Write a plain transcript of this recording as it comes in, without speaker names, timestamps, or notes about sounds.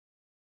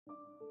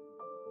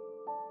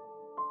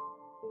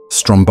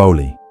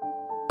Stromboli,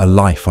 a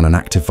life on an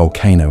active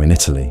volcano in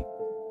Italy.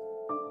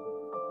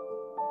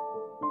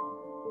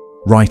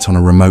 Right on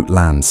a remote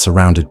land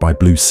surrounded by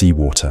blue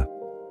seawater,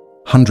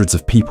 hundreds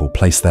of people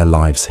place their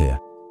lives here,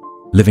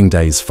 living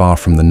days far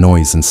from the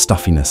noise and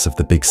stuffiness of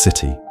the big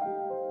city.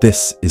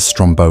 This is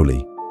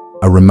Stromboli,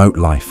 a remote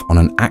life on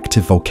an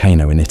active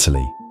volcano in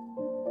Italy.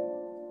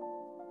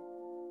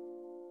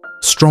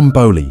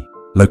 Stromboli,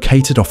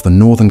 located off the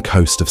northern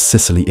coast of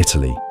Sicily,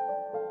 Italy.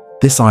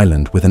 This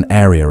island, with an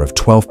area of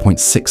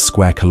 12.6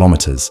 square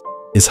kilometers,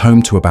 is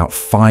home to about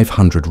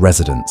 500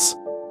 residents,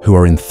 who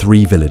are in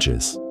 3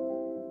 villages.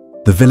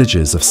 The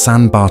villages of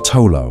San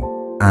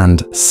Bartolo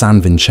and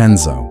San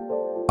Vincenzo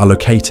are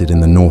located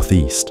in the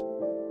northeast,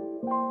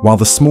 while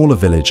the smaller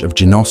village of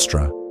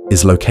Ginostra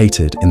is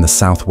located in the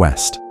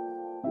southwest.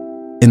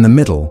 In the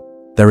middle,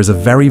 there is a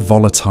very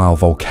volatile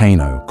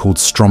volcano called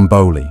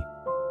Stromboli.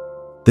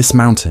 This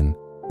mountain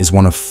is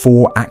one of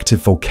 4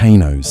 active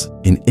volcanoes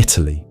in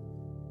Italy.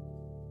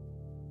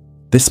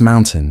 This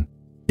mountain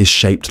is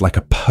shaped like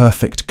a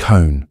perfect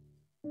cone,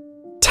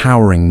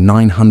 towering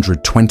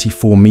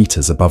 924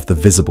 meters above the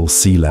visible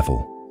sea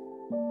level.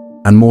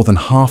 And more than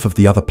half of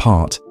the other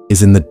part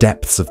is in the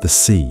depths of the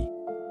sea.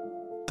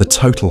 The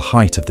total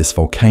height of this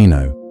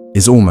volcano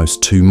is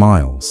almost 2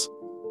 miles,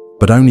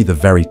 but only the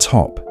very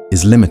top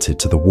is limited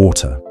to the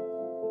water.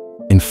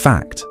 In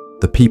fact,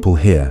 the people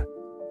here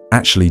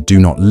actually do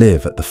not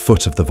live at the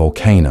foot of the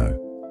volcano,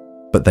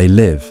 but they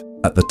live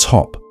at the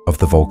top of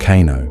the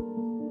volcano,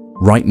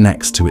 right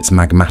next to its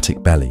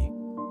magmatic belly.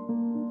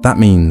 That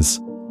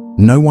means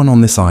no one on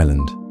this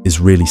island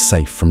is really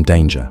safe from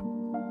danger.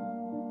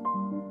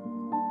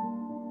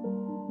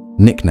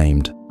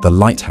 Nicknamed the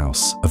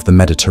Lighthouse of the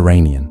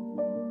Mediterranean.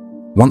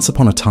 Once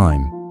upon a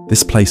time,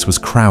 this place was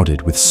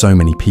crowded with so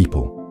many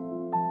people.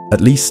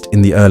 At least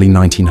in the early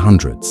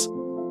 1900s,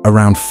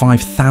 around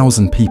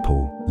 5,000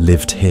 people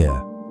lived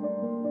here.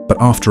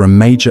 But after a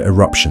major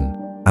eruption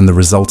and the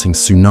resulting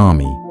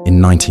tsunami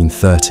in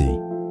 1930,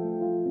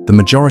 the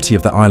majority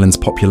of the island's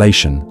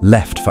population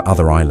left for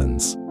other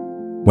islands,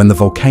 when the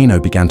volcano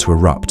began to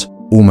erupt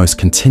almost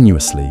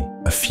continuously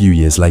a few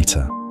years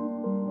later.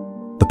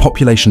 The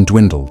population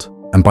dwindled,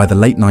 and by the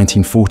late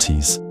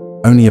 1940s,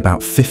 only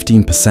about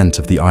 15%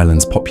 of the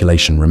island's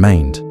population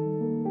remained.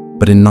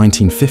 But in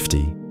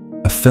 1950,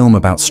 a film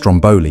about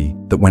Stromboli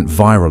that went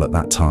viral at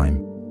that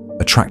time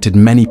attracted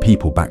many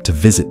people back to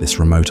visit this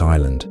remote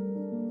island.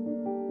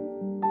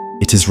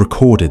 It is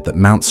recorded that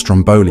Mount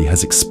Stromboli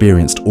has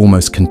experienced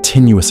almost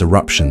continuous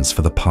eruptions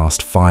for the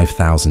past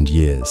 5,000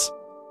 years.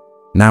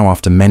 Now,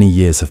 after many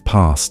years have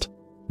passed,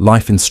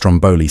 life in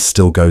Stromboli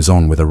still goes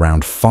on with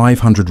around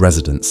 500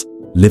 residents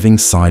living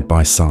side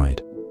by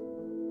side.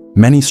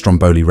 Many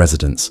Stromboli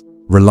residents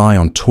rely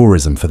on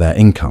tourism for their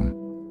income,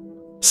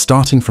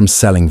 starting from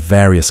selling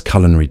various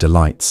culinary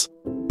delights,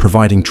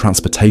 providing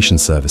transportation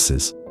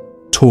services,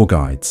 tour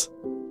guides,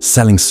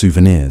 selling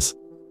souvenirs,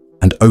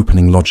 and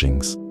opening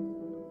lodgings.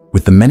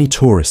 With the many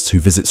tourists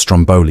who visit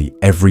Stromboli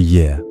every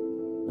year,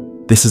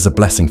 this is a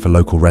blessing for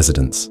local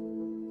residents.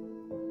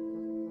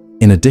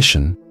 In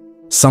addition,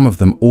 some of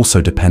them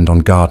also depend on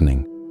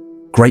gardening.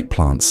 Grape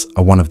plants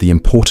are one of the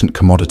important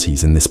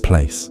commodities in this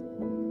place.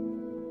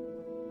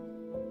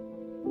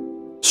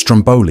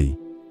 Stromboli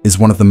is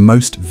one of the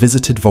most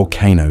visited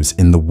volcanoes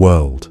in the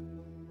world,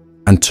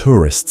 and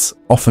tourists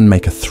often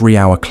make a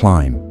 3-hour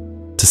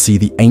climb to see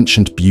the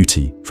ancient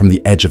beauty from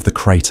the edge of the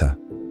crater.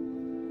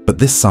 But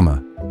this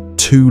summer,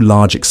 2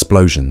 large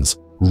explosions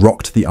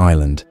rocked the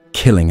island,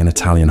 killing an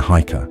Italian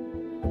hiker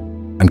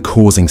and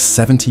causing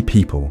 70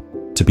 people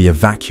to be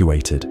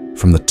evacuated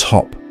from the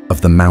top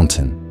of the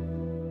mountain.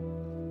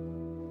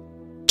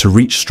 To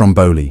reach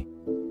Stromboli,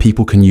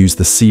 people can use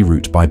the sea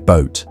route by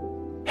boat,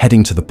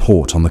 heading to the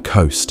port on the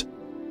coast,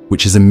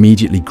 which is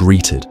immediately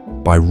greeted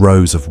by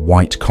rows of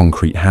white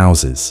concrete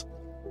houses.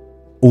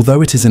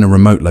 Although it is in a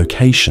remote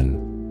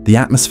location, the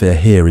atmosphere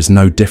here is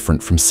no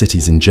different from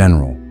cities in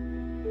general.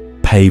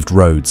 Paved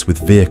roads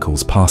with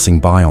vehicles passing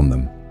by on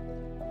them.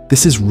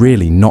 This is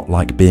really not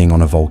like being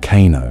on a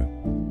volcano,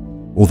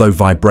 although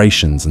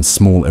vibrations and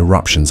small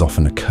eruptions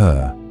often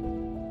occur.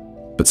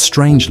 But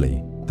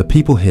strangely, the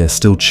people here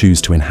still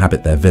choose to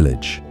inhabit their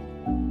village.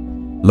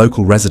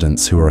 Local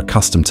residents who are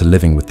accustomed to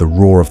living with the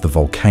roar of the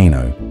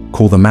volcano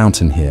call the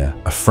mountain here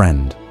a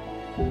friend.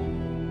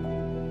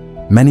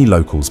 Many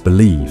locals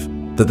believe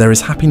that there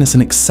is happiness in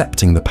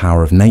accepting the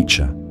power of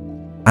nature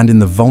and in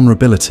the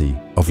vulnerability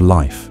of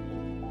life.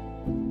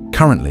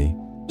 Currently,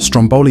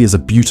 Stromboli is a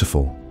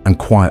beautiful and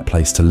quiet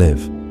place to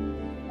live.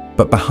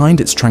 But behind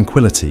its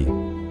tranquility,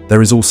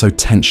 there is also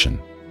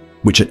tension,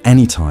 which at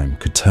any time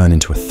could turn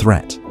into a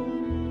threat.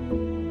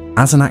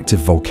 As an active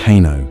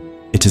volcano,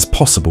 it is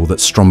possible that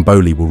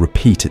Stromboli will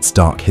repeat its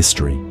dark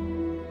history,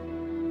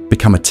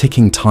 become a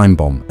ticking time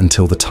bomb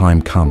until the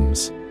time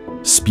comes,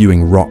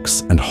 spewing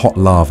rocks and hot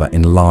lava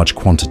in large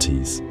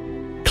quantities,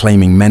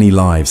 claiming many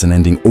lives and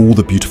ending all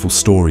the beautiful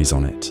stories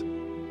on it.